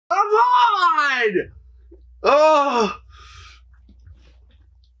God! Oh!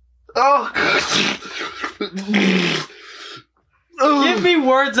 Oh! Give me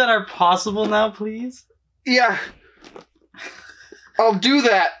words that are possible now, please. Yeah. I'll do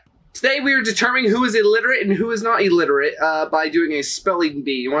that. Today we are determining who is illiterate and who is not illiterate by doing a spelling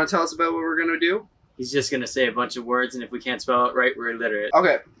bee. You want to tell us about what we're going to do? He's just going to say a bunch of words, and if we can't spell it right, we're illiterate.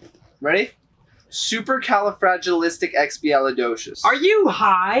 Okay. Ready? Supercalifragilisticexpialidocious. Are you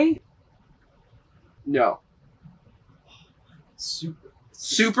high? No.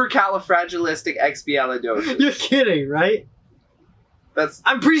 Supercalifragilisticexpialidocious. You're kidding, right?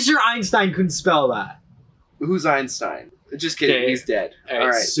 I'm pretty sure Einstein couldn't spell that. Who's Einstein? Just kidding, Okay. He's dead. All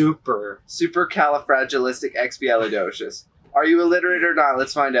right. Supercalifragilisticexpialidocious. Are you illiterate or not?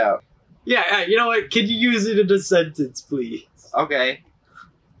 Let's find out. Yeah, you know what? Can you use it in a sentence, please? Okay.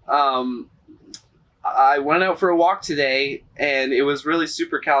 I went out for a walk today, and it was really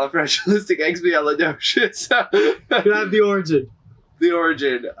supercalifragilisticexpialidocious. Can I have the origin? The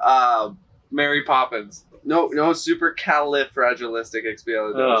origin. Mary Poppins. No,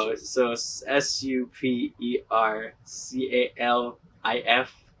 supercalifragilisticexpialidocious. Oh, so SUPERCALIF.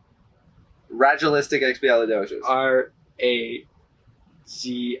 Ragilisticexpialidocious.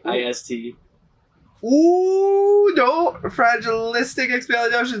 RAGIST. Ooh, no,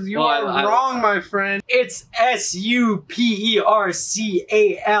 fragilisticexpialidocious. You are wrong, my friend. It's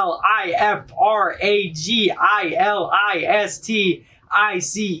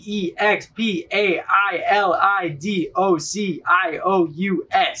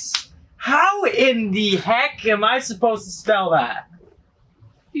How in the heck am I supposed to spell that?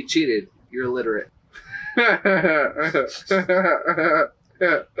 You cheated. You're illiterate.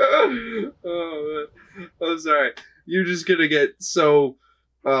 Oh, I'm sorry. You're just gonna get so,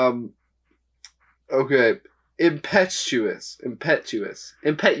 okay. Impetuous. I'm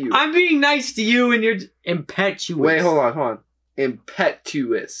being nice to you and you're impetuous. Wait, hold on.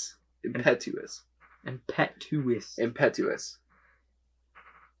 Impetuous.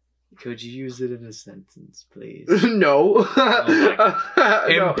 Could you use it in a sentence, please? No. Oh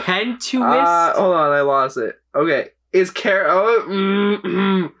Impetuous? Hold on, I lost it. Okay. Is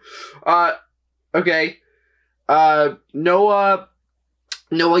okay. Noah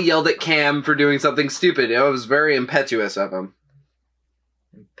yelled at Cam for doing something stupid. It was very impetuous of him.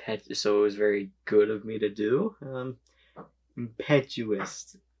 So it was very good of me to do.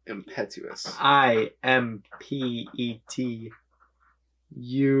 Impetuous. IMPETU.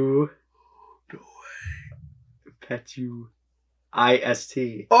 IST.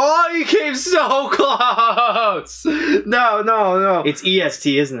 Oh, you came so close! No. It's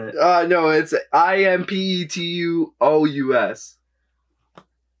EST, isn't it? No, it's IMPETUOUS.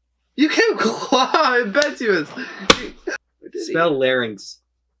 You came close! Impetuous. Spell larynx.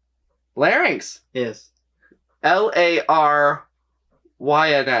 Larynx? Yes. LARYNX.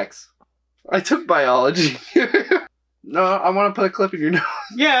 I took biology. No, I want to put a clip in your nose.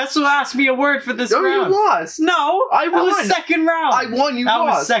 Yeah, so ask me a word for this round. No, you lost. No, I won. That was second round. I won, you lost. That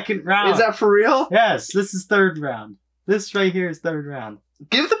was second round. Is that for real? Yes, this is third round. This right here is third round.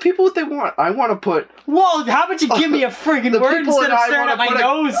 Give the people what they want. I want to put... Well, how about you give me a friggin' word instead of staring at my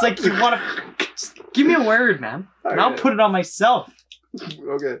nose like you want to... Just give me a word, man. And I'll put it on myself.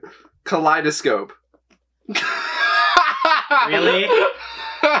 Okay. Kaleidoscope. Really?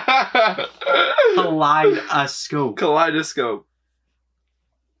 Kaleidoscope. Kaleidoscope.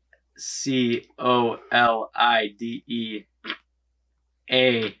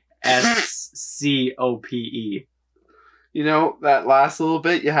 COLIDEASCOPE. You know, that last little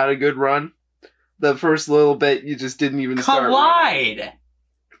bit, you had a good run. The first little bit, you just didn't even start. Collide!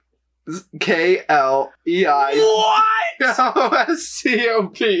 KLEI. What?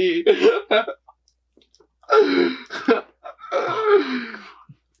 SCOPE.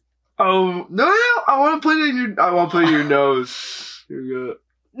 Oh no! I want to put it in your. I want to put it in your nose. You're good.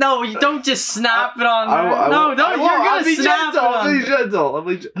 No, you don't just snap it on there. No, don't. You're gonna snap it on. I'll be gentle. I'll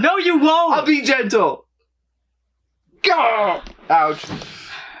be gentle. No, you won't. I'll be gentle. Go! Ouch.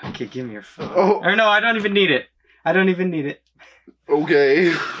 Okay, give me your phone. Oh. Or no, I don't even need it. I don't even need it.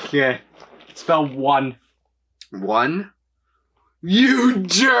 Okay. Okay. Spell one. One? You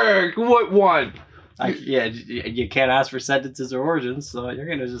jerk! What one? Yeah, you can't ask for sentences or origins, so you're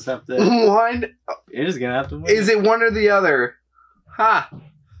gonna just have to... One? You're just gonna have to win. Is it one or the other? Ha!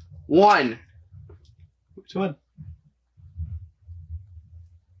 One. Which one?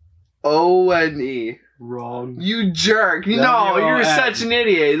 O-N-E. Wrong. You jerk. No, you're such an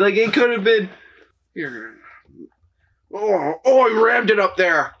idiot. Like, it could have been... Oh, I rammed it up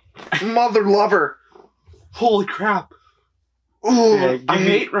there. Mother lover. Holy crap. Ooh, yeah, I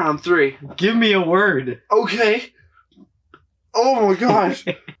hate round 3. Give me a word. Okay. Oh my gosh.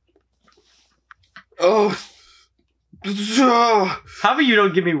 Oh. How about you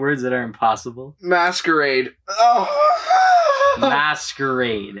don't give me words that are impossible? Masquerade. Oh.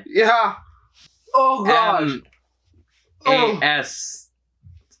 Masquerade. Yeah. Oh gosh. M-A-S.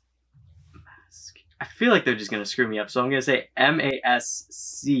 I feel like they're just gonna screw me up, so I'm gonna say M-A-S-C-E-R-A-D-E.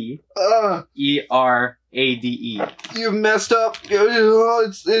 You messed up.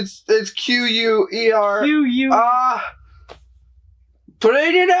 It's Q-U-E-R. Q-U. Put it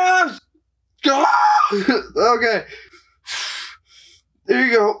in your nose. Okay. There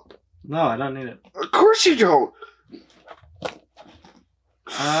you go. No, I don't need it. Of course you don't.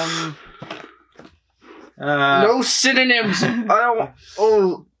 No synonyms. I don't.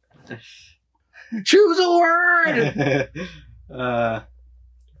 Oh. Choose a word.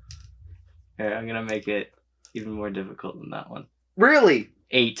 Here, I'm gonna make it even more difficult than that one. Really?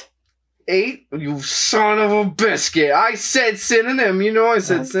 8. 8? You son of a biscuit! I said synonym. You know I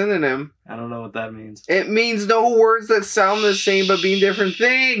said synonym. I don't know what that means. It means no words that sound the same but mean different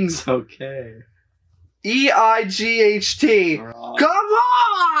things. Okay. E-I-G-H-T. Wrong. Come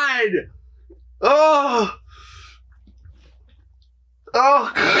on! Oh.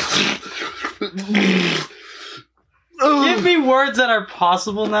 Oh. Give me words that are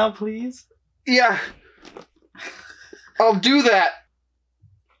possible now, please. Yeah. I'll do that.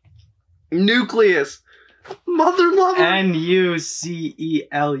 Nucleus. Mother lover. N-U-C-E-L-U-S.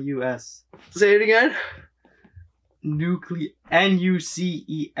 Say it again. N-U-C-E-L-U-S.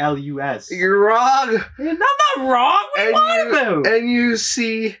 You're wrong. I'm not wrong. What are you on about?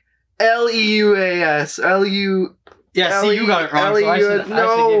 N-U-C-L-E-U-A-S. L-U... Yeah, see, you got it wrong, so I should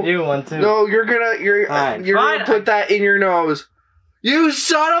give you one, too. No, you're gonna put that in your nose. You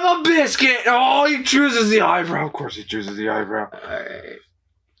son of a biscuit! Oh, he chooses the eyebrow. Of course he chooses the eyebrow. Alright.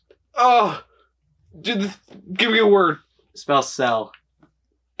 Oh. Give me a word. Spell cell.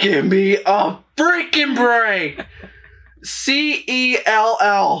 Give me a freaking break!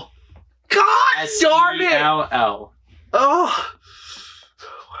 C-E-L-L. God darn it! S-E-L-L. Oh.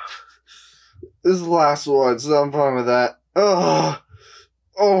 This is the last one, so I'm fine with that. Oh.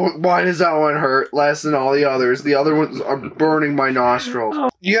 Oh, why does that one hurt less than all the others? The other ones are burning my nostrils. Oh.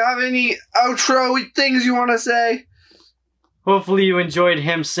 You have any outro things you want to say? Hopefully you enjoyed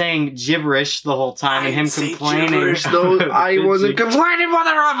him saying gibberish the whole time and him complaining. Gibberish, though. I wasn't complaining,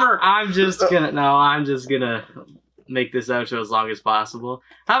 mother rubber! I'm just gonna make this outro as long as possible.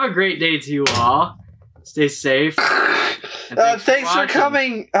 Have a great day to you all. Stay safe. Thanks for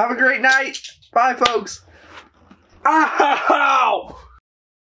coming. Have a great night. Bye, folks. Ow!